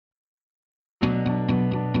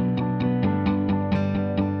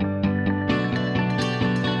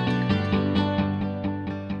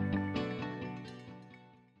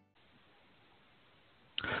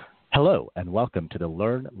Hello, and welcome to the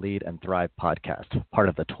Learn, Lead, and Thrive podcast, part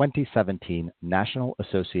of the 2017 National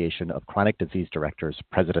Association of Chronic Disease Directors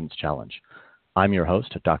President's Challenge. I'm your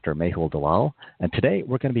host, Dr. Mehul Dalal, and today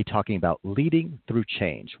we're going to be talking about leading through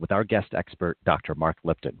change with our guest expert, Dr. Mark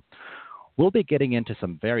Lipton. We'll be getting into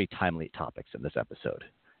some very timely topics in this episode.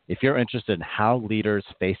 If you're interested in how leaders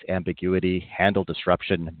face ambiguity, handle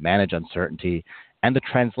disruption, manage uncertainty, and the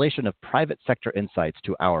translation of private sector insights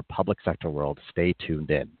to our public sector world, stay tuned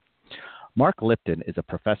in. Mark Lipton is a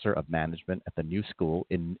professor of management at the New School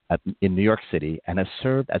in New York City and has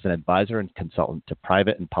served as an advisor and consultant to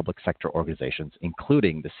private and public sector organizations,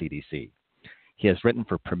 including the CDC. He has written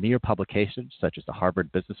for premier publications such as the Harvard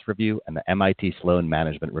Business Review and the MIT Sloan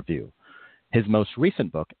Management Review. His most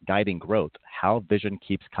recent book, Guiding Growth: How Vision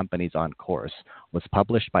Keeps Companies on Course, was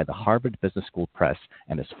published by the Harvard Business School Press,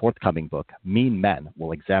 and his forthcoming book, Mean Men,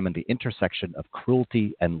 will examine the intersection of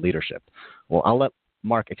cruelty and leadership. Well, I'll let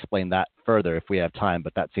Mark explain that further if we have time,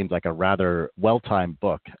 but that seems like a rather well-timed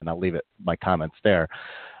book, and I'll leave my comments there.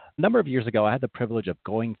 A number of years ago, I had the privilege of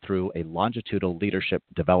going through a longitudinal leadership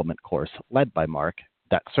development course led by Mark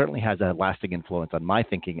that certainly has a lasting influence on my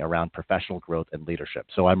thinking around professional growth and leadership.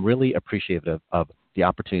 So I'm really appreciative of the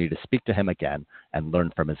opportunity to speak to him again and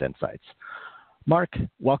learn from his insights. Mark,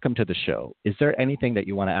 welcome to the show. Is there anything that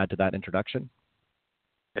you want to add to that introduction?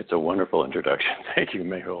 It's a wonderful introduction. Thank you,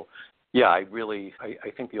 Mehul. Yeah, I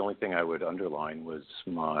think the only thing I would underline was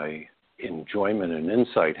my enjoyment and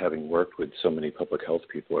insight having worked with so many public health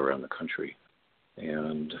people around the country,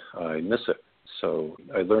 and I miss it. So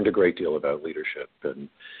I learned a great deal about leadership,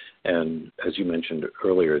 and as you mentioned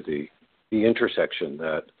earlier, the intersection,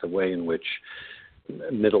 that the way in which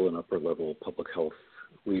middle and upper level public health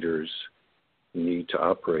leaders need to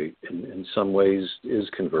operate in some ways is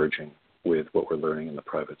converging with what we're learning in the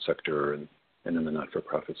private sector and in the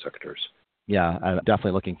not-for-profit sectors. Yeah, I'm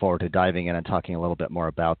definitely looking forward to diving in and talking a little bit more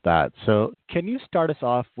about that. So can you start us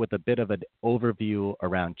off with a bit of an overview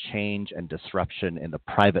around change and disruption in the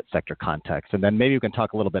private sector context? And then maybe you can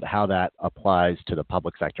talk a little bit how that applies to the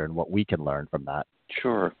public sector and what we can learn from that.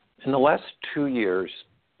 Sure. In the last 2 years,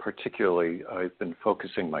 particularly, I've been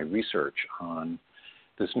focusing my research on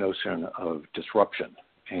this notion of disruption.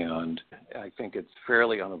 And I think it's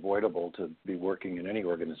fairly unavoidable to be working in any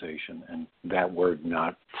organization and that word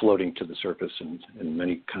not floating to the surface in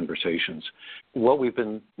many conversations. What we've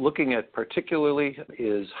been looking at particularly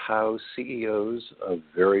is how CEOs of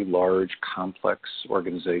very large, complex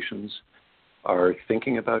organizations are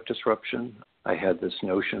thinking about disruption. I had this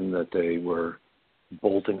notion that they were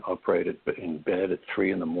bolting upright in bed at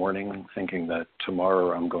 3 a.m, thinking that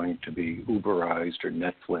tomorrow I'm going to be Uberized or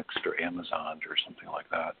Netflixed or Amazoned or something like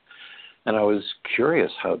that. And I was curious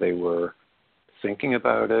how they were thinking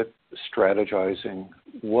about it, strategizing.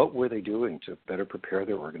 What were they doing to better prepare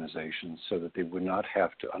their organizations so that they would not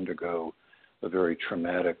have to undergo a very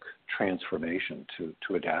traumatic transformation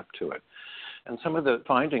to adapt to it? And some of the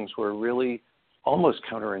findings were really almost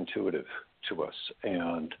counterintuitive to us,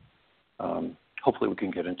 and hopefully we can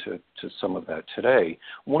get into some of that today.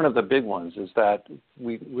 One of the big ones is that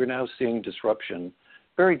we're now seeing disruption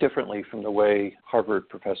very differently from the way Harvard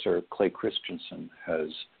professor Clay Christensen has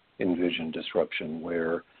envisioned disruption,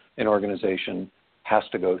 where an organization has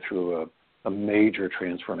to go through a major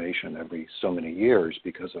transformation every so many years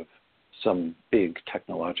because of some big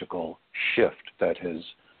technological shift that has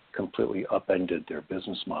completely upended their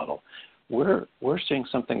business model. We're seeing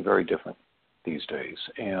something very different these days,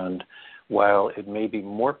 and while it may be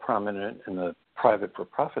more prominent in the private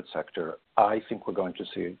for-profit sector, I think we're going to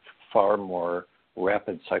see far more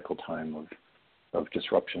rapid cycle time of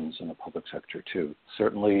disruptions in the public sector too.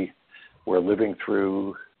 Certainly, we're living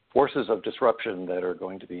through forces of disruption that are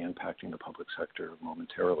going to be impacting the public sector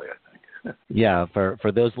momentarily, I think. Yeah,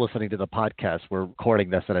 for those listening to the podcast, we're recording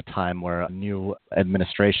this at a time where a new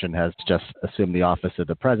administration has just assumed the office of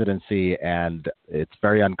the presidency, and it's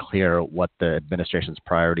very unclear what the administration's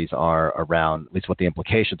priorities are around, at least what the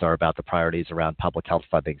implications are about the priorities around public health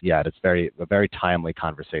funding. Yeah, it's a very timely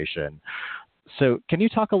conversation. So can you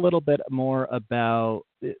talk a little bit more about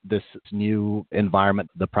this new environment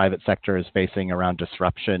the private sector is facing around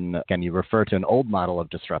disruption? Again, you refer to an old model of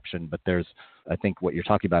disruption, but I think what you're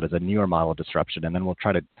talking about is a newer model of disruption, and then we'll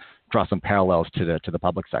try to draw some parallels to the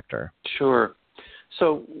public sector. Sure.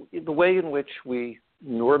 So the way in which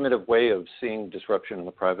normative way of seeing disruption in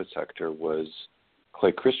the private sector was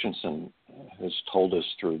Clay Christensen has told us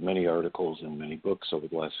through many articles and many books over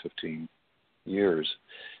the last 15 years,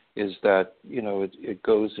 is that, it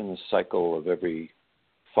goes in a cycle of every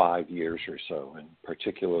 5 years or so, and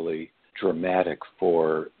particularly dramatic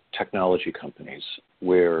for technology companies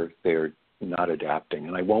where they're not adapting.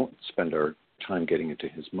 And I won't spend our time getting into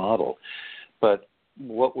his model. But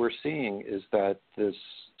what we're seeing is that this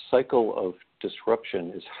cycle of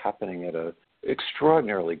disruption is happening at an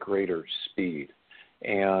extraordinarily greater speed.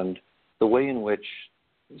 And the way in which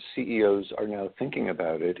CEOs are now thinking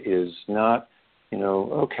about it is not,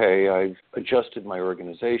 okay, I've adjusted my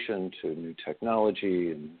organization to new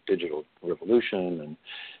technology and digital revolution,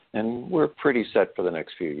 and we're pretty set for the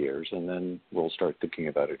next few years, and then we'll start thinking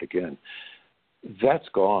about it again. That's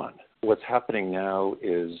gone. What's happening now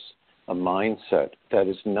is a mindset that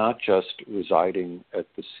is not just residing at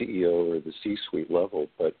the CEO or the C-suite level,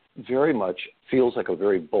 but very much feels like a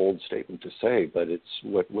very bold statement to say, but it's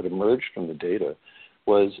what emerged from the data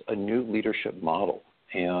was a new leadership model.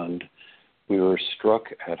 And we were struck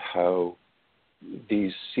at how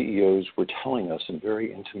these CEOs were telling us in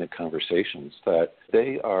very intimate conversations that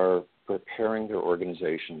they are preparing their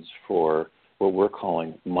organizations for what we're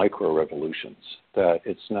calling micro-revolutions, that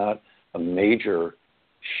it's not a major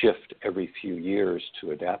shift every few years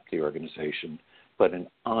to adapt the organization, but an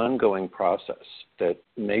ongoing process that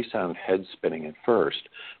may sound head-spinning at first,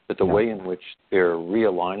 but the way in which they're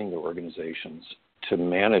realigning their organizations to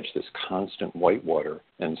manage this constant whitewater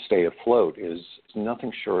and stay afloat is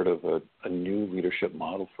nothing short of a new leadership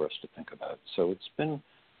model for us to think about. So it's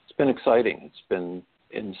been exciting. It's been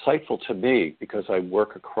insightful to me because I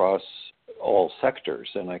work across all sectors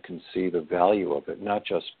and I can see the value of it, not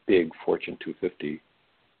just big Fortune 250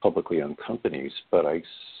 publicly owned companies, but I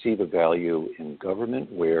see the value in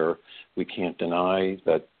government where we can't deny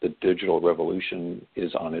that the digital revolution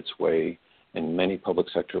is on its way in many public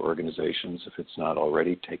sector organizations. If it's not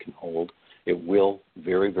already taken hold, it will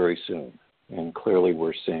very, very soon. And clearly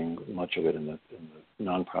we're seeing much of it in the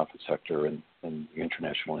nonprofit sector and the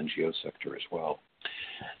international NGO sector as well.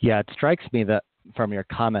 Yeah, it strikes me that from your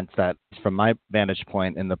comments that from my vantage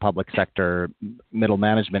point in the public sector, middle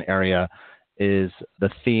management area, is the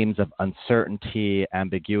themes of uncertainty,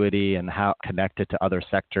 ambiguity, and how connected to other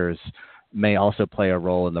sectors may also play a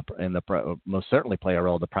role most certainly play a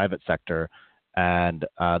role in the private sector. And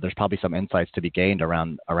there's probably some insights to be gained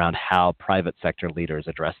around how private sector leaders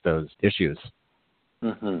address those issues.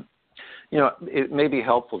 Mm-hmm. It may be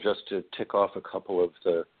helpful just to tick off a couple of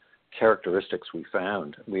the characteristics we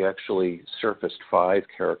found. We actually surfaced 5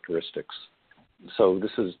 characteristics. So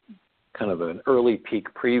this is kind of an early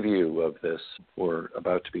peek preview of this. We're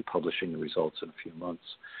about to be publishing the results in a few months.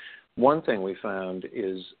 One thing we found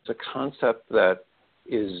is a concept that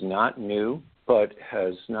is not new, but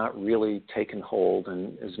has not really taken hold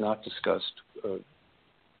and is not discussed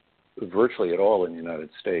virtually at all in the United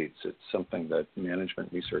States. It's something that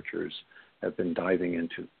management researchers have been diving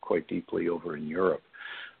into quite deeply over in Europe.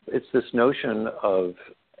 It's this notion of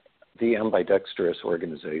the ambidextrous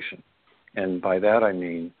organization. And by that I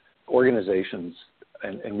mean organizations,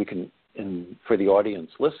 and we can, for the audience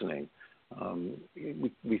listening,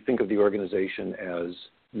 we think of the organization as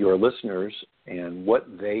your listeners and what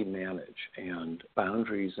they manage and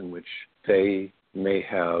boundaries in which they may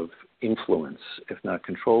have influence, if not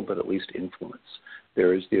control, but at least influence.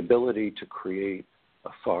 There is the ability to create a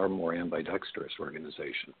far more ambidextrous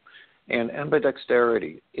organization. And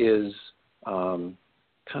ambidexterity is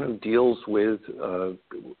kind of deals with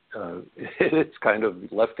it's kind of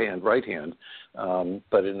left hand, right hand,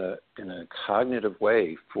 but in a cognitive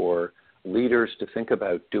way for leaders to think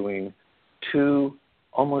about doing 2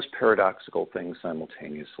 almost paradoxical things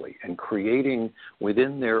simultaneously and creating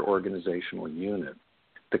within their organizational unit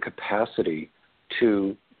the capacity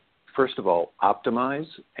to, first of all, optimize.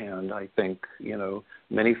 And I think,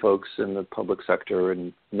 many folks in the public sector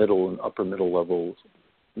and middle and upper middle level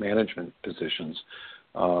management positions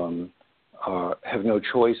have no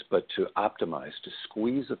choice but to optimize, to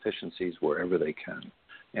squeeze efficiencies wherever they can,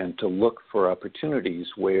 and to look for opportunities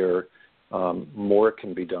where more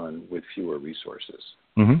can be done with fewer resources.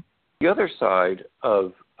 Mm-hmm. The other side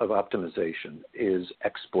of optimization is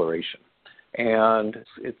exploration. And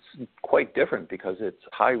it's quite different because it's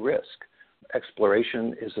high risk.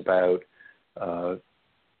 Exploration is about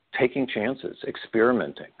taking chances,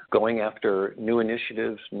 experimenting, going after new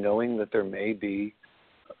initiatives, knowing that there may be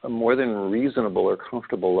a more than reasonable or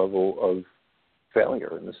comfortable level of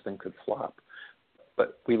failure, and this thing could flop.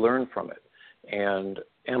 But we learn from it. And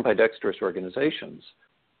ambidextrous organizations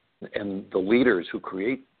and the leaders who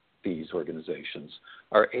create these organizations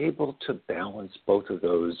are able to balance both of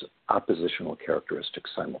those oppositional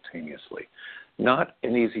characteristics simultaneously. Not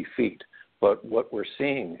an easy feat, but what we're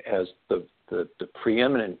seeing as the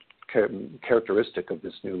preeminent characteristic of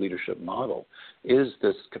this new leadership model is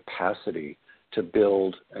this capacity to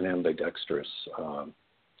build an ambidextrous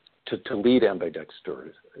to lead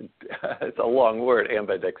ambidexterity. It's a long word,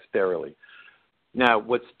 ambidexterity. Now,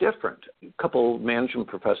 what's different, a couple management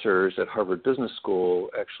professors at Harvard Business School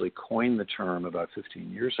actually coined the term about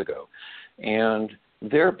 15 years ago. And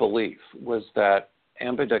their belief was that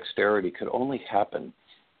ambidexterity could only happen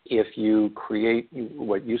if you create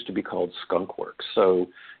what used to be called skunk work. So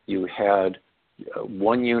you had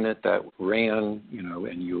one unit that ran,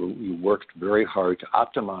 and you worked very hard to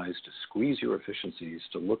optimize, to squeeze your efficiencies,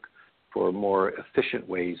 to look for more efficient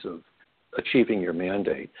ways of achieving your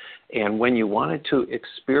mandate. And when you wanted to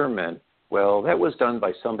experiment, well, that was done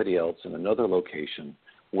by somebody else in another location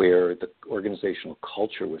where the organizational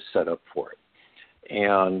culture was set up for it.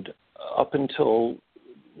 And up until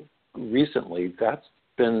recently, that's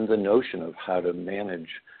been the notion of how to manage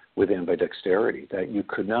with ambidexterity, that you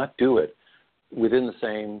could not do it within the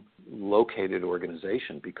same located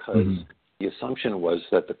organization because the assumption was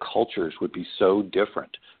that the cultures would be so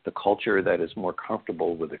different. The culture that is more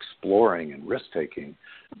comfortable with exploring and risk-taking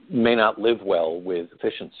may not live well with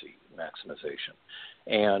efficiency maximization.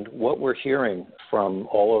 And what we're hearing from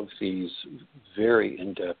all of these very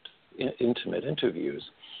in-depth, intimate interviews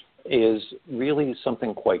is really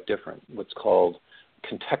something quite different, what's called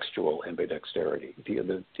contextual ambidexterity.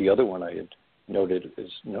 The other one I had noted is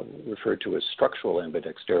referred to as structural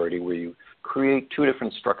ambidexterity, where you create two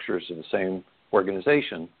different structures of the same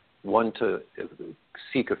organization, one to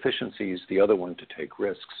seek efficiencies, the other one to take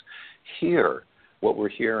risks. Here, what we're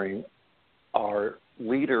hearing are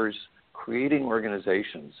leaders creating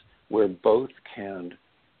organizations where both can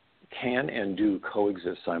and do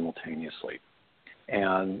coexist simultaneously.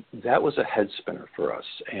 And that was a head spinner for us,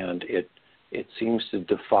 and it seems to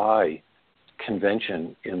defy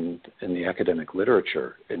convention in the academic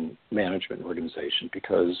literature in management organization,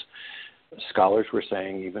 because scholars were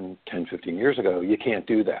saying even 10, 15 years ago, you can't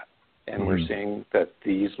do that. And we're seeing that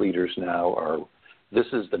these leaders now this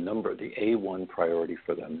is the number, the A1 priority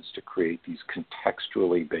for them is to create these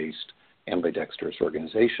contextually based ambidextrous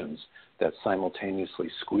organizations that simultaneously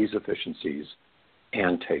squeeze efficiencies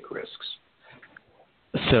and take risks.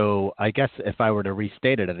 So I guess if I were to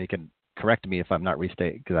restate it, and you can correct me if I'm not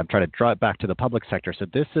restating, because I'm trying to draw it back to the public sector. So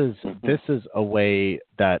this is a way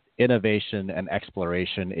that innovation and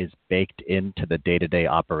exploration is baked into the day-to-day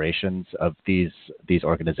operations of these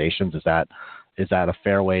organizations. Is that a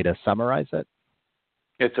fair way to summarize it?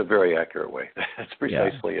 It's a very accurate way. That's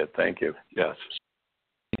precisely it. Thank you. Yes.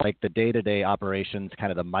 Like the day-to-day operations,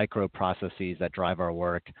 kind of the micro processes that drive our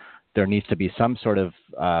work, there needs to be some sort of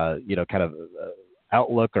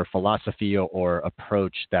outlook or philosophy or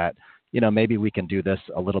approach that, maybe we can do this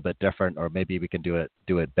a little bit different, or maybe we can do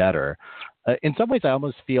it better. In some ways, I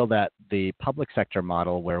almost feel that the public sector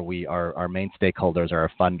model, where our main stakeholders are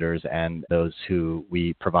our funders and those who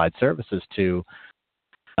we provide services to,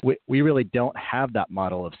 we really don't have that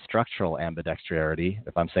model of structural ambidexterity,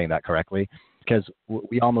 if I'm saying that correctly, because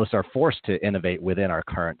we almost are forced to innovate within our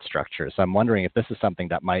current structure. So I'm wondering if this is something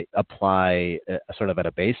that might apply sort of at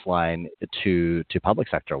a baseline to public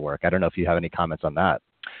sector work. I don't know if you have any comments on that.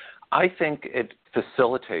 I think it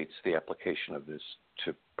facilitates the application of this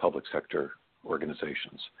to public sector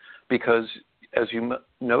organizations because, as you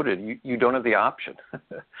noted, you don't have the option.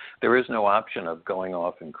 There is no option of going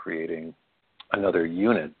off and creating another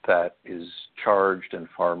unit that is charged and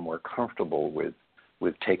far more comfortable with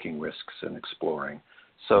taking risks and exploring.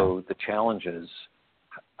 So the challenge is,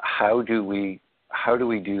 how do we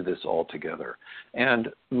do this all together? And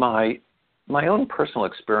my own personal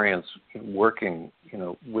experience working,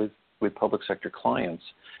 with public sector clients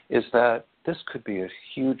is that this could be a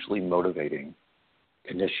hugely motivating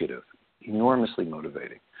initiative, enormously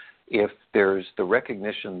motivating. If there's the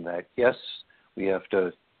recognition that, yes, we have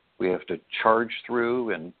to charge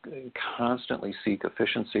through and constantly seek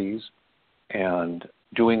efficiencies and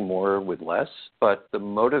doing more with less, but the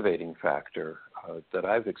motivating factor that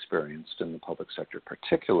I've experienced in the public sector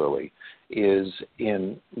particularly is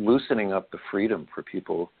in loosening up the freedom for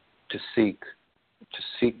people to seek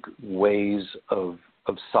ways of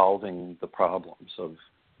solving the problems,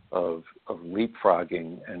 of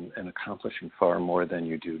leapfrogging and accomplishing far more than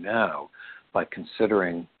you do now by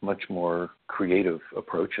considering much more creative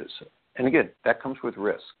approaches. And again, that comes with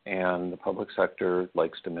risk, and the public sector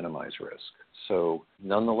likes to minimize risk. So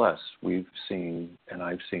nonetheless, we've seen, and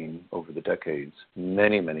I've seen over the decades,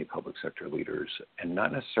 many, many public sector leaders, and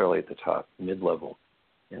not necessarily at the top, mid-level,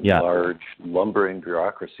 in large, lumbering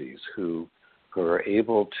bureaucracies who are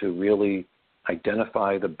able to really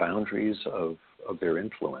identify the boundaries of their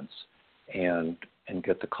influence and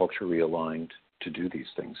get the culture realigned to do these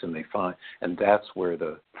things. And that's where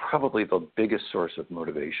the probably the biggest source of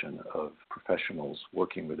motivation of professionals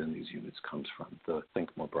working within these units comes from the think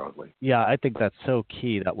more broadly. Yeah, I think that's so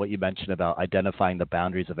key, that what you mentioned about identifying the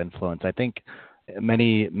boundaries of influence. I think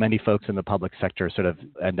many folks in the public sector sort of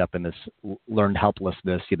end up in this learned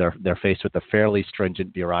helplessness. Either they're faced with a fairly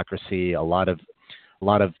stringent bureaucracy, a lot of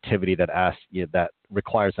activity that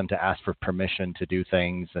requires them to ask for permission to do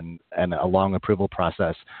things, and a long approval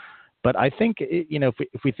process. But I think,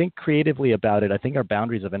 if we think creatively about it, I think our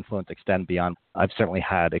boundaries of influence extend beyond. I've certainly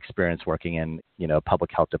had experience working in, public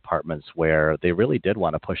health departments where they really did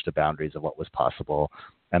want to push the boundaries of what was possible.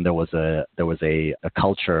 And there was a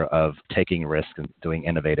culture of taking risks and doing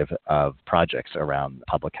innovative projects around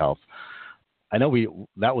public health. I know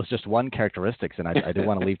that was just one characteristics, and I do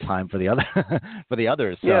want to leave time for the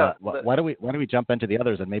others. Yeah. Why don't we jump into the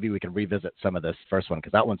others, and maybe we can revisit some of this first one,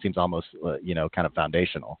 because that one seems almost kind of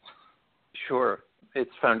foundational. Sure. It's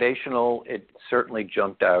foundational. It certainly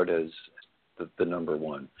jumped out as the number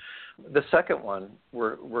one. The second one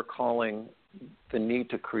we're calling the need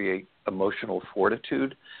to create emotional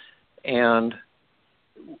fortitude. And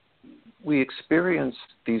we experience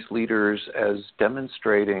these leaders as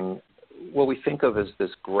demonstrating what we think of as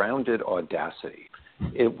this grounded audacity.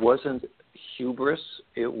 It wasn't hubris.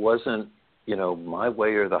 It wasn't, my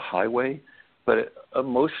way or the highway, but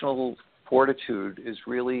emotional fortitude is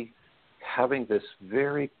really having this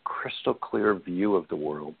very crystal clear view of the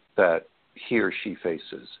world that he or she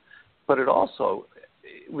faces. But it also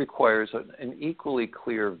requires an equally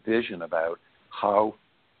clear vision about how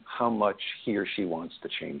much he or she wants to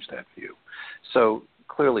change that view. So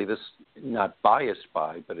clearly this, not biased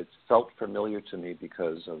by, but it's felt familiar to me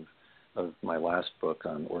because of my last book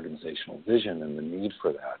on organizational vision and the need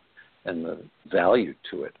for that and the value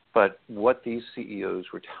to it. But what these CEOs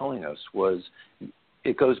were telling us was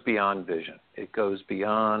it goes beyond vision. It goes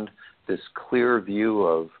beyond this clear view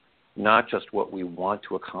of not just what we want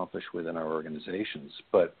to accomplish within our organizations,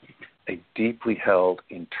 but a deeply held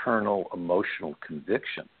internal emotional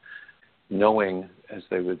conviction, knowing, as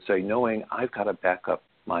they would say, knowing I've got to back up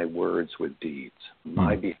my words with deeds.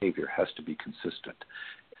 My behavior has to be consistent.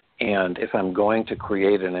 And if I'm going to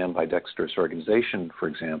create an ambidextrous organization, for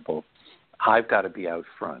example, I've got to be out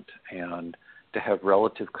front and to have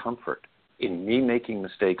relative comfort in me making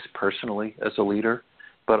mistakes personally as a leader,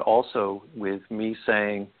 but also with me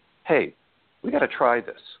saying, hey, we got to try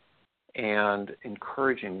this, and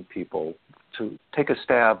encouraging people to take a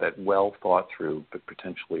stab at well thought through but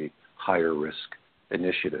potentially higher risk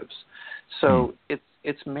initiatives. So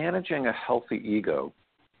it's managing a healthy ego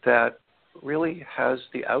that really has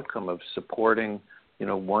the outcome of supporting,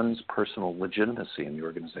 one's personal legitimacy in the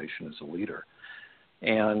organization as a leader.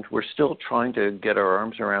 And we're still trying to get our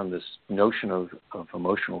arms around this notion of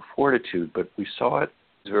emotional fortitude, but we saw it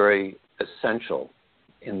as very essential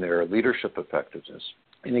in their leadership effectiveness.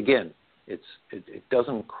 And again, it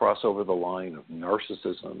doesn't cross over the line of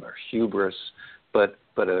narcissism or hubris, but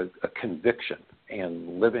a conviction,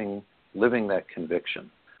 and living that conviction,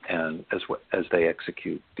 and as they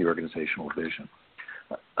execute the organizational vision.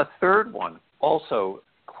 A third one, also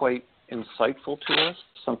quite insightful to us,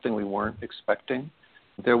 something we weren't expecting.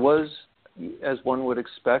 There was, as one would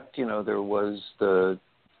expect, there was the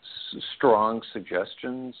strong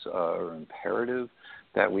suggestions or imperative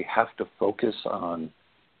that we have to focus on,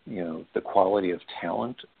 the quality of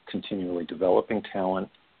talent, continually developing talent,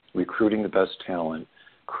 recruiting the best talent,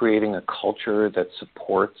 creating a culture that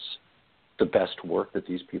supports the best work that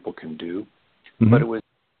these people can do. Mm-hmm. But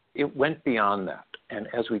it went beyond that. And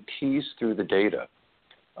as we teased through the data,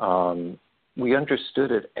 we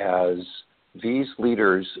understood it as these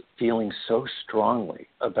leaders feeling so strongly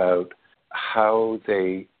about how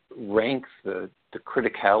they rank the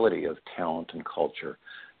criticality of talent and culture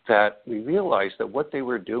that we realized that what they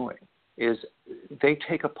were doing is they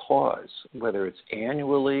take a pause, whether it's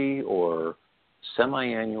annually or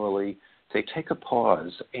semi-annually, they take a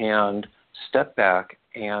pause and step back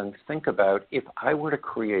and think about, if I were to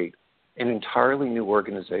create an entirely new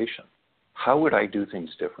organization, how would I do things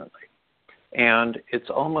differently? And it's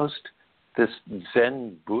almost this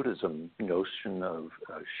Zen Buddhism notion of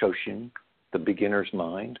Shoshin, the beginner's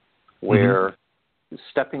mind, where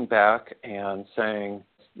stepping back and saying,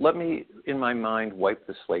 let me, in my mind, wipe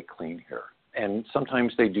the slate clean here. And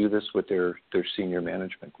sometimes they do this with their senior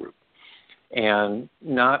management group, and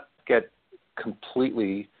not get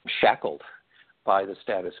completely shackled by the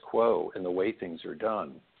status quo and the way things are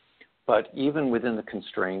done. But even within the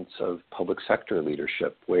constraints of public sector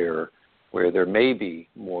leadership, where there may be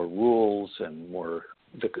more rules and more,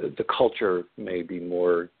 the culture may be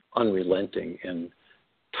more unrelenting in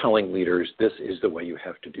telling leaders this is the way you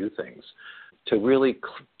have to do things. to really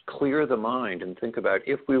clear the mind and think about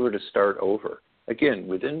if we were to start over, again,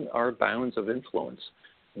 within our bounds of influence,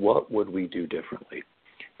 what would we do differently?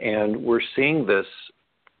 And we're seeing this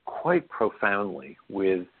quite profoundly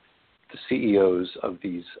with the CEOs of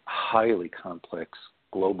these highly complex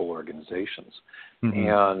global organizations. Mm-hmm.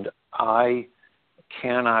 And I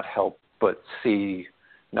cannot help but see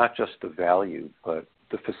not just the value, but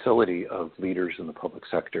the facility of leaders in the public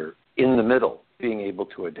sector in the middle, being able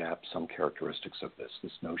to adapt some characteristics of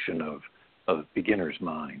this notion of beginner's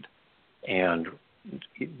mind, and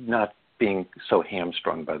not being so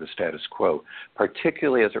hamstrung by the status quo,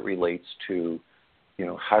 particularly as it relates to,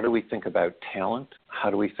 how do we think about talent? How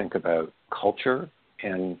do we think about culture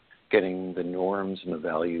and getting the norms and the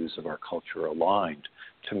values of our culture aligned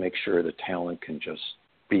to make sure that talent can just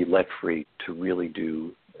be let free to really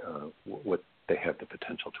do what they have the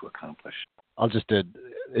potential to accomplish. I'll just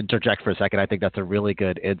interject for a second. I think that's a really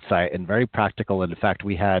good insight and very practical. And in fact,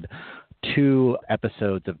 we had 2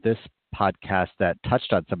 episodes of this podcast that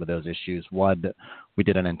touched on some of those issues. One, we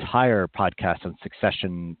did an entire podcast on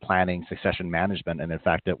succession planning, succession management. And in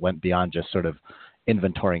fact, it went beyond just sort of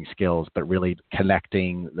inventorying skills, but really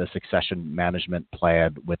connecting the succession management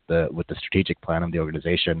plan with the strategic plan of the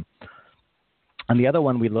organization. And the other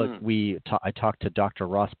one I talked to Dr.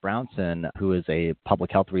 Ross Brownson, who is a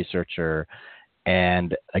public health researcher,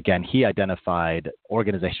 and again, he identified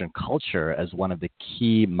organization culture as one of the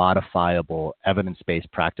key modifiable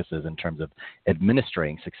evidence-based practices in terms of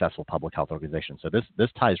administering successful public health organizations. So this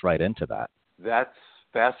ties right into that. That's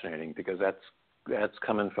fascinating because that's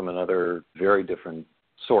coming from another very different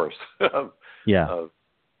source of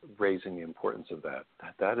raising the importance of that.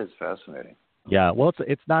 That is fascinating. Yeah, well,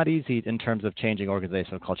 it's not easy in terms of changing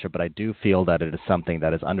organizational culture, but I do feel that it is something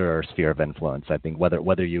that is under our sphere of influence. I think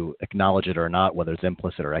whether you acknowledge it or not, whether it's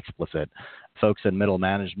implicit or explicit, folks in middle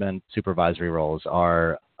management, supervisory roles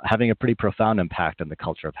are having a pretty profound impact on the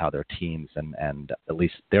culture of how their teams and at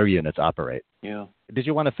least their units operate. Yeah. Did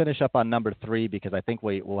you want to finish up on number 3? Because I think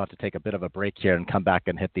we'll have to take a bit of a break here and come back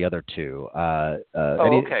and hit the other 2.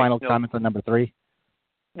 Any final comments on number 3?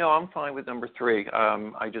 No, I'm fine with number 3.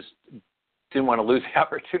 I just didn't want to lose the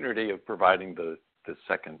opportunity of providing the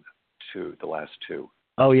last 2.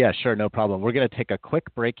 Oh, yeah, sure. No problem. We're going to take a quick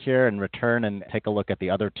break here and return and take a look at the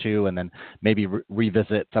other 2 and then maybe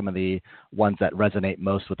revisit some of the ones that resonate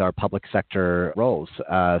most with our public sector roles.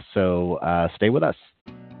 So stay with us.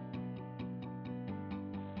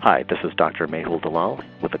 Hi, this is Dr. Mehul Dalal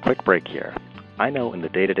with a quick break here. I know in the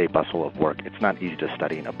day-to-day bustle of work, it's not easy to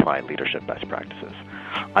study and apply leadership best practices.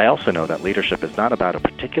 I also know that leadership is not about a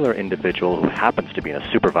particular individual who happens to be in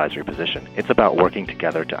a supervisory position. It's about working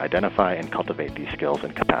together to identify and cultivate these skills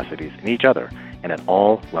and capacities in each other and at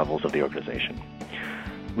all levels of the organization.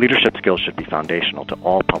 Leadership skills should be foundational to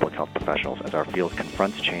all public health professionals as our field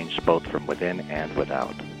confronts change both from within and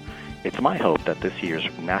without. It's my hope that this year's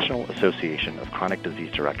National Association of Chronic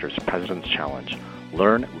Disease Directors President's Challenge,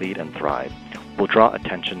 Learn, Lead, and Thrive, will draw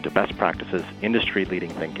attention to best practices, industry-leading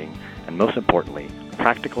thinking, and most importantly,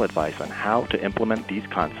 practical advice on how to implement these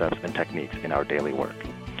concepts and techniques in our daily work.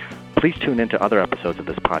 Please tune in to other episodes of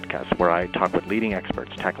this podcast where I talk with leading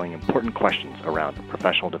experts tackling important questions around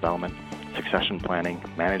professional development, succession planning,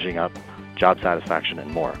 managing up, job satisfaction, and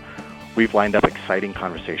more. We've lined up exciting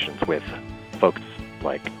conversations with folks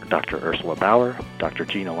like Dr. Ursula Bauer, Dr.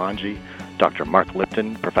 Jean Alonji, Dr. Mark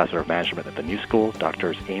Lipton, professor of management at the New School,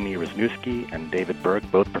 Drs. Amy Wisniewski and David Berg,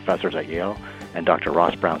 both professors at Yale, and Dr.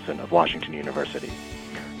 Ross Brownson of Washington University.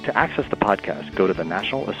 To access the podcast, go to the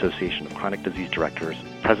National Association of Chronic Disease Directors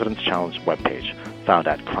President's Challenge webpage, found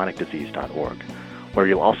at chronicdisease.org, where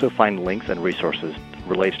you'll also find links and resources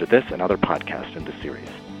related to this and other podcasts in this series.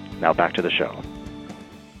 Now back to the show.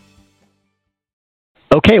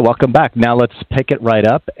 Okay, welcome back. Now let's pick it right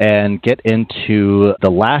up and get into the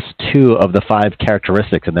last 2 of the 5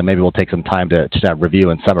 characteristics, and then maybe we'll take some time to review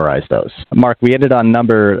and summarize those. Mark, we ended on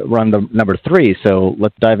number 3, so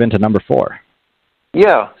let's dive into number 4.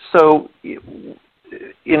 Yeah, so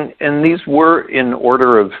and these were in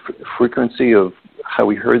order of frequency of how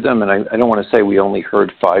we heard them, and I don't want to say we only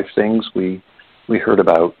heard 5 things. We heard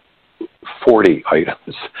about 40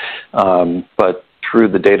 items, but through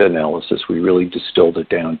the data analysis, we really distilled it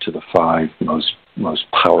down to the 5 most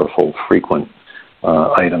powerful, frequent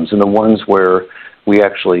items, and the ones where we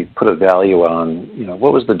actually put a value on,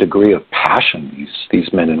 what was the degree of passion these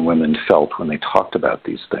men and women felt when they talked about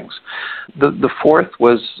these things. The 4th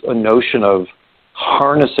was a notion of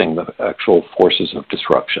harnessing the actual forces of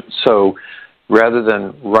disruption. So rather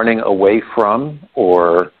than running away from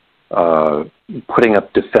or putting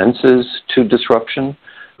up defenses to disruption,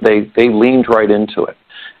 they leaned right into it.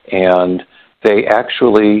 And they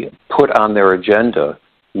actually put on their agenda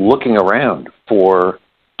looking around for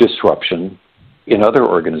disruption in other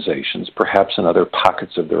organizations, perhaps in other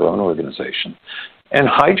pockets of their own organization, and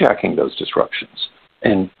hijacking those disruptions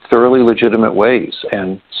in thoroughly legitimate ways.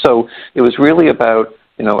 And so it was really about,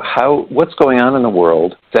 what's going on in the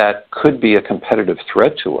world that could be a competitive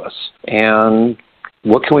threat to us, and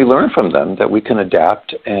what can we learn from them that we can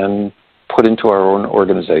adapt and put into our own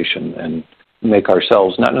organization and make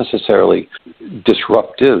ourselves not necessarily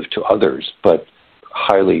disruptive to others, but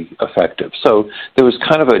highly effective. So there was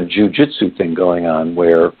kind of a jujitsu thing going on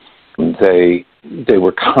where they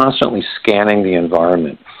were constantly scanning the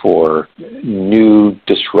environment for new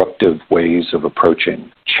disruptive ways of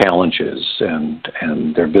approaching challenges and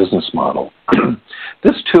their business model.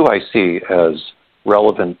 This, too, I see as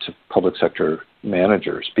relevant to public sector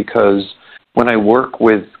managers, because when I work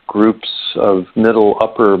with groups of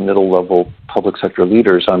upper middle level public sector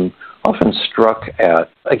leaders, I'm often struck at,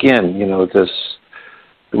 again, this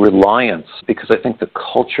reliance, because I think the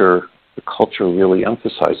culture really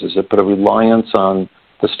emphasizes it, but a reliance on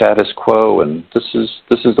the status quo, and this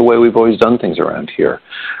is the way we've always done things around here,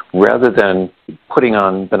 rather than putting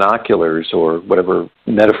on binoculars or whatever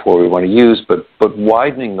metaphor we want to use, but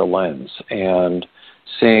widening the lens and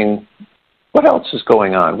seeing what else is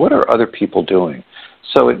going on, what are other people doing.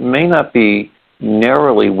 So it may not be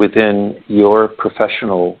narrowly within your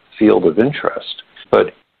professional field of interest,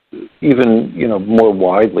 but even more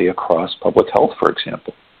widely across public health, for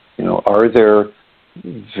example. Are there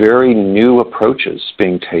very new approaches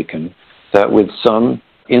being taken that with some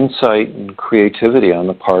insight and creativity on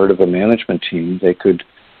the part of a management team, they could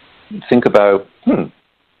think about,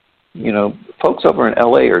 folks over in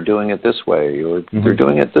LA are doing it this way, or they're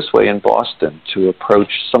doing it this way in Boston to approach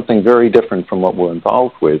something very different from what we're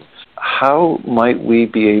involved with. How might we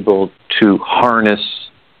be able to harness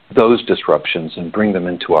those disruptions and bring them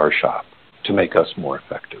into our shop to make us more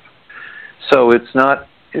effective? So it's not,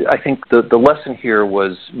 I think the lesson here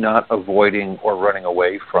was not avoiding or running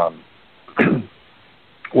away from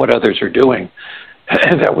what others are doing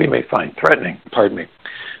that we may find threatening,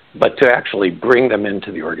 but to actually bring them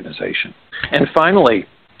into the organization. And finally,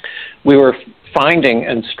 we were finding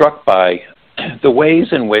and struck by the ways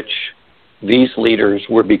in which these leaders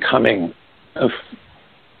were becoming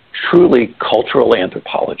truly cultural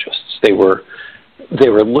anthropologists. They were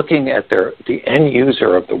looking at the end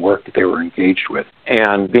user of the work that they were engaged with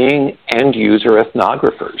and being end user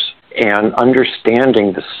ethnographers and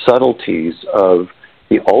understanding the subtleties of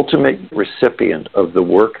the ultimate recipient of the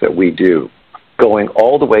work that we do, going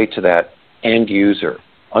all the way to that end user,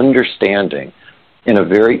 understanding in a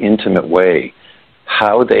very intimate way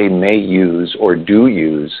how they may use or do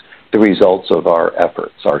use the results of our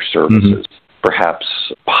efforts, our services, perhaps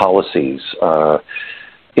policies,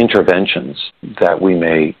 interventions that we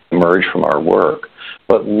may emerge from our work,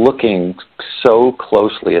 but looking so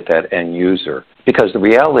closely at that end user. Because the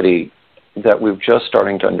reality that we're just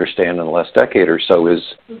starting to understand in the last decade or so is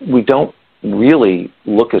we don't really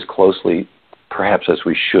look as closely, perhaps as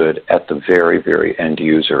we should, at the very, very end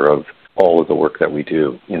user of all of the work that we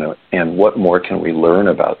do, and what more can we learn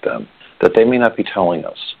about them that they may not be telling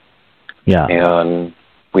us. Yeah. And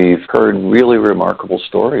we've heard really remarkable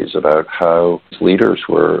stories about how leaders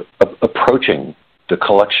were approaching the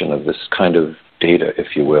collection of this kind of data,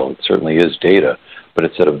 if you will. It certainly is data, but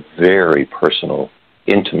it's at a very personal,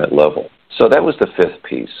 intimate level. So that was the fifth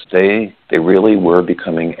piece. They really were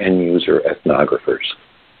becoming end-user ethnographers.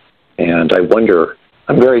 And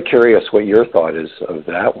I'm very curious what your thought is of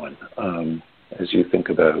that one as you think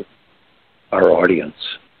about our audience.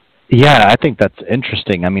 Yeah, I think that's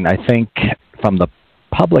interesting. I mean, I think from the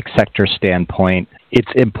public sector standpoint,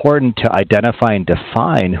 it's important to identify and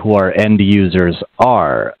define who our end users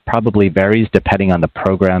are. Probably varies depending on the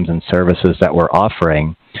programs and services that we're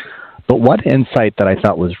offering. But one insight that I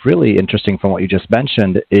thought was really interesting from what you just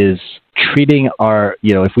mentioned is treating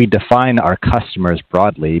if we define our customers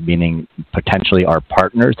broadly, meaning potentially our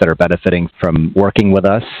partners that are benefiting from working with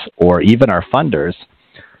us, or even our funders,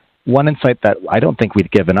 one insight that I don't think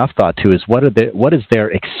we'd give enough thought to is what is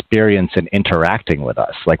their experience in interacting with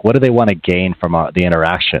us? Like, what do they want to gain from the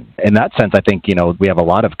interaction? In that sense, I think, we have a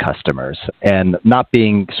lot of customers, and not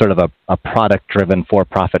being sort of a product-driven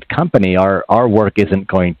for-profit company, our work isn't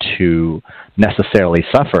going to necessarily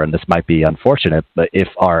suffer, and this might be unfortunate, but if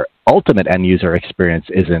our ultimate end-user experience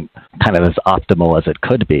isn't kind of as optimal as it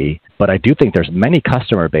could be. But I do think there's many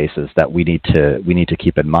customer bases that we need to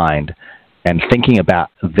keep in mind, and thinking about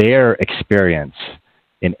their experience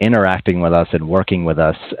in interacting with us and working with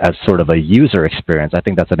us as sort of a user experience. I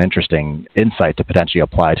think that's an interesting insight to potentially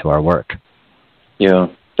apply to our work. Yeah,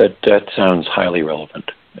 That sounds highly relevant,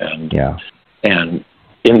 and Yeah. and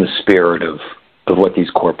in the spirit of what these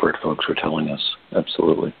corporate folks were telling us.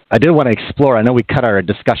 Absolutely. I did want to explore, I know we cut our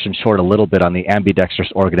discussion short a little bit on the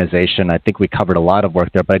ambidextrous organization. I think we covered a lot of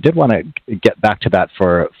work there, but I did want to get back to that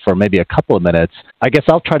for maybe a couple of minutes. I guess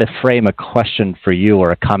I'll try to frame a question for you or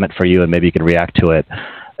a comment for you, and maybe you can react to it.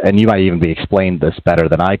 And you might even be explained this better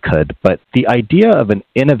than I could. But the idea of an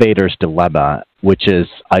innovator's dilemma, which is,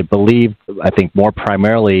 I think more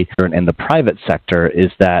primarily in the private sector,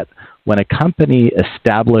 is that when a company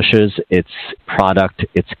establishes its product,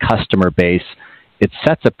 its customer base, it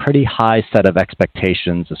sets a pretty high set of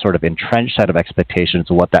expectations, a sort of entrenched set of expectations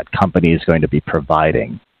of what that company is going to be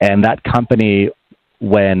providing. And that company,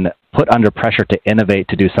 when put under pressure to innovate,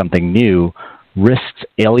 to do something new, risks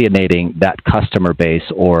alienating that customer base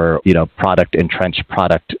or, entrenched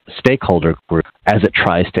product stakeholder group as it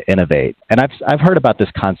tries to innovate. And I've heard about this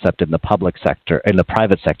concept in the public sector, in the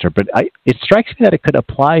private sector, but it strikes me that it could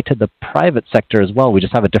apply to the private sector as well. We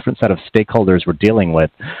just have a different set of stakeholders we're dealing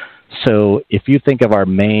with. So if you think of our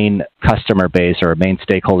main customer base or our main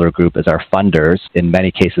stakeholder group as our funders, in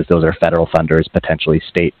many cases those are federal funders, potentially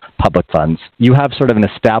state public funds, you have sort of an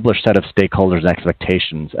established set of stakeholders and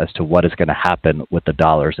expectations as to what is going to happen with the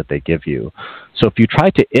dollars that they give you. So if you try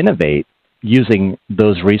to innovate using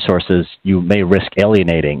those resources, you may risk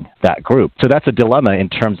alienating that group. So that's a dilemma in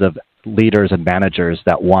terms of leaders and managers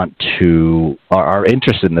that are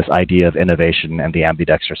interested in this idea of innovation and the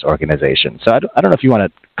ambidextrous organization. So I don't know if you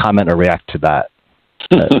want to comment or react to that.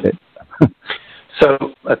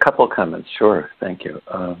 So a couple of comments. Sure. Thank you.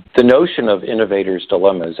 The notion of innovator's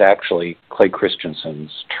dilemma is actually Clay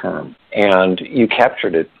Christensen's term, and you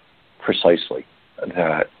captured it precisely,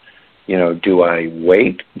 that, do I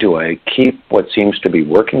wait? Do I keep what seems to be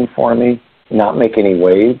working for me, not make any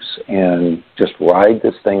waves, and just ride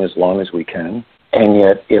this thing as long as we can? And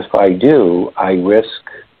yet, if I do, I risk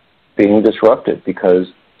being disrupted because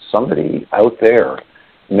somebody out there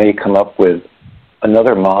may come up with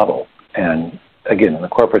another model. And again, in the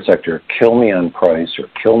corporate sector, kill me on price or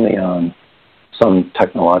kill me on some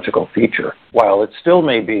technological feature, while it still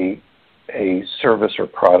may be a service or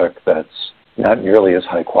product that's not nearly as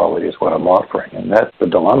high quality as what I'm offering. And that's the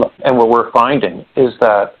dilemma. And what we're finding is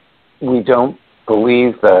that we don't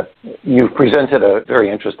believe that you've presented a very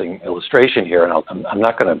interesting illustration here, and I'm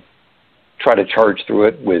not going to try to charge through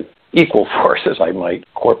it with equal force as I might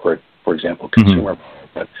corporate, for example, consumer.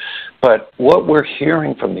 Mm-hmm. But what we're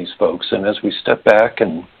hearing from these folks, and as we step back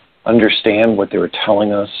and understand what they were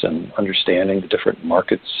telling us and understanding the different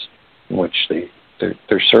markets in which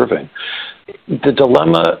they're serving, the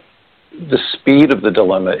dilemma, the speed of the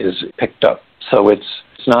dilemma is picked up. So it's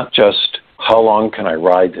not just how long can I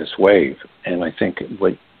ride this wave? And I think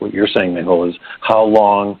what you're saying, Mehul, is how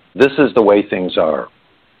long, this is the way things are.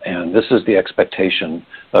 And this is the expectation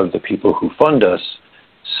of the people who fund us.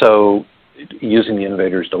 So using the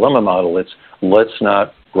innovator's dilemma model, it's let's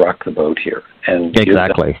not rock the boat here and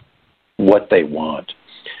exactly give them what they want.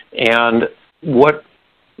 And what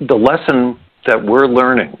the lesson that we're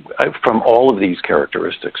learning from all of these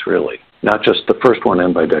characteristics, really, not just the first one,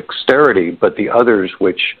 ambidexterity, but the others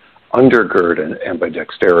which undergird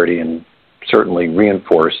ambidexterity and certainly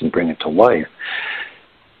reinforce and bring it to life,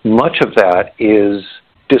 much of that is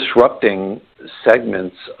disrupting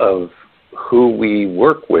segments of who we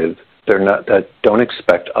work with that don't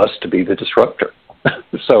expect us to be the disruptor.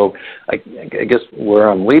 So I guess where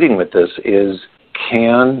I'm leading with this is,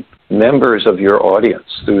 can members of your audience,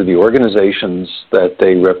 through the organizations that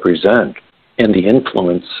they represent and the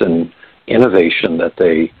influence and innovation that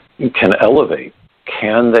they can elevate,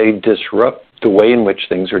 can they disrupt the way in which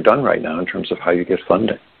things are done right now in terms of how you get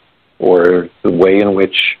funding, or the way in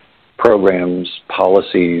which programs,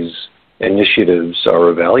 policies, initiatives are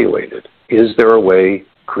evaluated? Is there a way to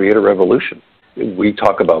create a revolution? We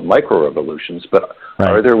talk about micro-revolutions, but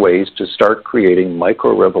Are there ways to start creating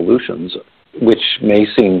micro-revolutions which may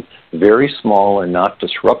seem very small and not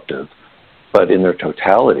disruptive, but in their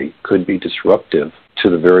totality could be disruptive to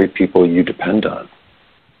the very people you depend on?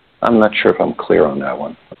 I'm not sure if I'm clear on that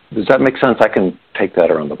one. Does that make sense? I can take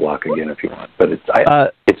that around the block again if you want, but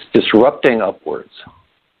it's disrupting upwards.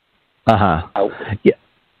 Outward. Yeah.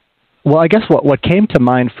 Well, I guess what came to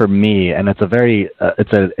mind for me, and it's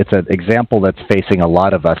an example that's facing a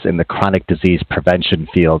lot of us in the chronic disease prevention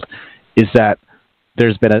field, is that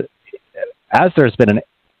there's been an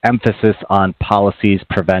emphasis on policies,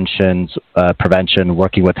 prevention,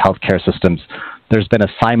 working with healthcare systems. There's been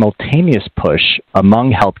a simultaneous push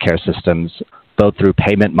among healthcare systems, both through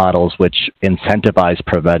payment models which incentivize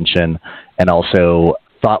prevention and also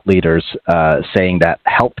thought leaders saying that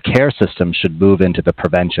healthcare systems should move into the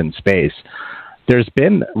prevention space, there's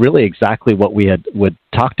been really exactly what we had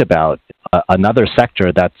talked about, another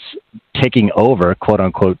sector that's taking over, quote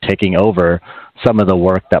unquote, taking over some of the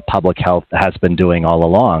work that public health has been doing all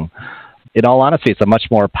along. In all honesty, it's a much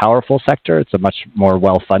more powerful sector. It's a much more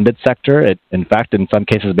well-funded sector. It, in fact, in some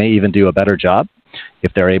cases, may even do a better job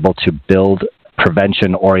if they're able to build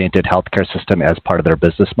prevention-oriented healthcare system as part of their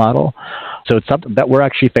business model. So it's something that we're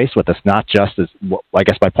actually faced with. It's not just, I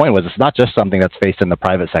guess my point was, it's not just something that's faced in the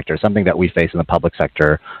private sector, it's something that we face in the public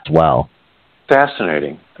sector as well.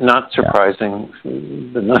 Fascinating. Not surprising,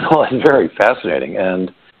 but nonetheless very fascinating.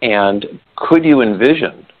 And could you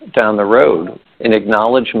envision down the road an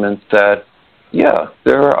acknowledgement that, yeah,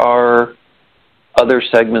 there are other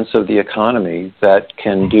segments of the economy that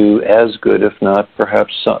can do as good, if not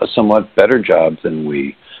perhaps a somewhat better job than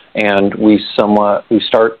we, and we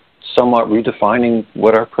start somewhat redefining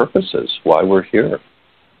what our purpose is, why we're here.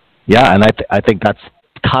 Yeah, and I think that's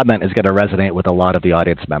comment is going to resonate with a lot of the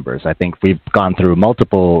audience members. I think we've gone through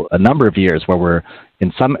a number of years where we're,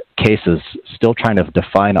 in some cases, still trying to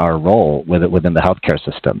define our role within the healthcare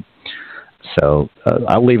system. So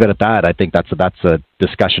I'll leave it at that. I think that's a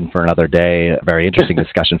discussion for another day, a very interesting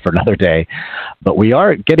discussion for another day. But we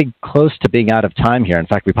are getting close to being out of time here. In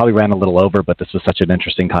fact, we probably ran a little over, but this was such an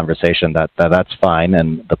interesting conversation that's fine.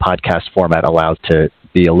 And the podcast format allows to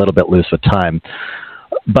be a little bit loose with time.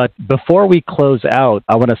 But before we close out,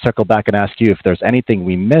 I want to circle back and ask you if there's anything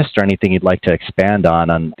we missed or anything you'd like to expand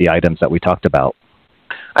on the items that we talked about.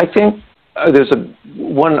 I think there's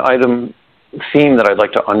one item theme that I'd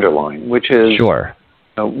like to underline, which is, sure,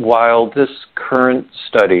 while this current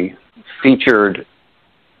study featured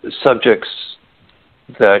subjects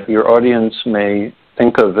that your audience may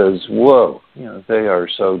think of as, whoa, they are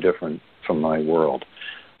so different from my world.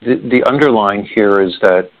 The underlying here is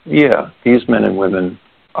that, yeah, these men and women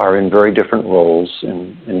are in very different roles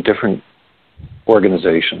in different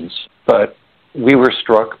organizations, but we were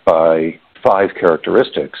struck by 5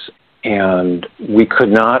 characteristics, and we could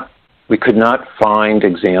not find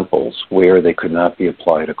examples where they could not be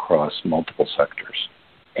applied across multiple sectors.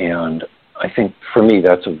 And I think, for me,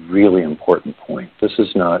 that's a really important point. This is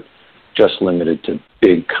not just limited to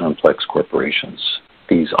big, complex corporations,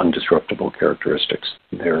 these undisruptible characteristics.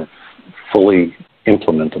 They're fully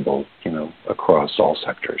implementable, across all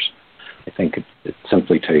sectors. I think it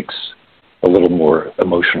simply takes a little more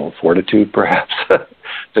emotional fortitude, perhaps,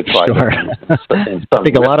 to try. Sure. I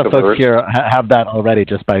think a lot of folks here have that already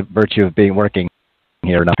just by virtue of working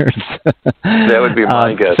here. That would be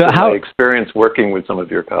my guess. So my experience working with some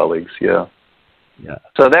of your colleagues, yeah.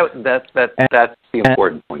 So that's the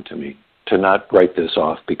important point to me, to not write this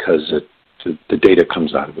off because the data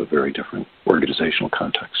comes out of a very different organizational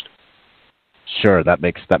context. Sure, that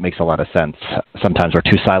makes a lot of sense. Sometimes we're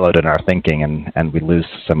too siloed in our thinking and we lose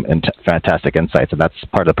some fantastic insights, and that's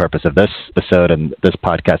part of the purpose of this episode and this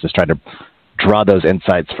podcast is trying to draw those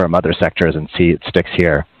insights from other sectors and see it sticks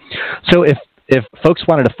here. So if folks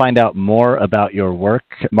wanted to find out more about your work,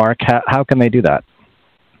 Mark, how can they do that?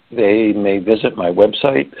 They may visit my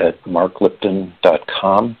website at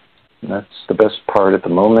marklipton.com. That's the best part at the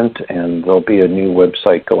moment, and there'll be a new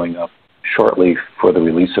website going up shortly for the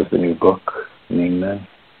release of the new book, Mean Men.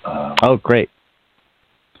 Oh, great.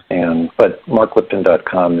 But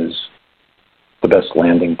marklipton.com is the best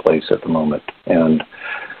landing place at the moment. And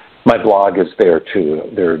my blog is there, too.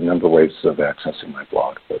 There are a number of ways of accessing my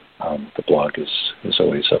blog, but the blog is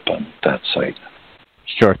always up on that site.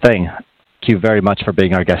 Sure thing. Thank you very much for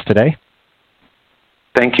being our guest today.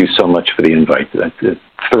 Thank you so much for the invite. It's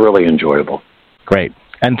thoroughly enjoyable. Great.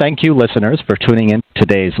 And thank you, listeners, for tuning in to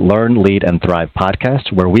today's Learn, Lead, and Thrive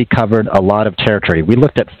podcast, where we covered a lot of territory. We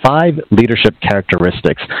looked at 5 leadership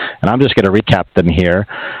characteristics, and I'm just going to recap them here.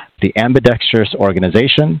 The ambidextrous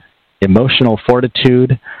organization, emotional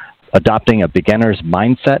fortitude, adopting a beginner's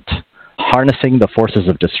mindset, harnessing the forces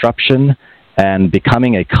of disruption, and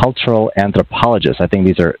becoming a cultural anthropologist. I think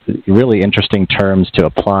these are really interesting terms to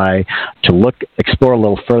apply, to explore a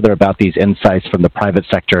little further about these insights from the private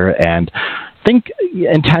sector and think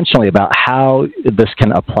intentionally about how this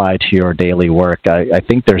can apply to your daily work. I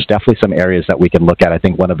think there's definitely some areas that we can look at. I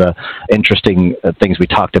think one of the interesting things we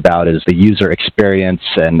talked about is the user experience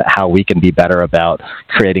and how we can be better about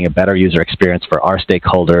creating a better user experience for our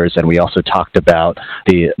stakeholders. And we also talked about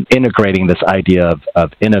integrating this idea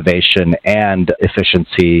of innovation and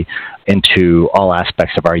efficiency into all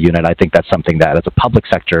aspects of our unit. I think that's something that as a public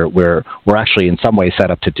sector, we're actually in some ways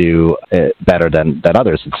set up to do better than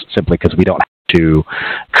others. It's simply because we don't have to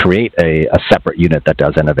create a separate unit that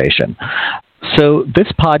does innovation. So this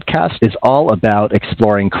podcast is all about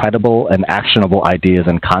exploring credible and actionable ideas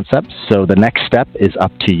and concepts. So the next step is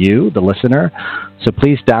up to you, the listener. So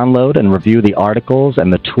please download and review the articles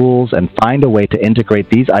and the tools and find a way to integrate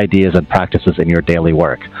these ideas and practices in your daily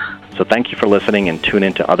work. So thank you for listening, and tune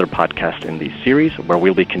in to other podcasts in these series where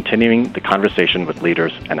we'll be continuing the conversation with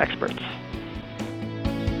leaders and experts.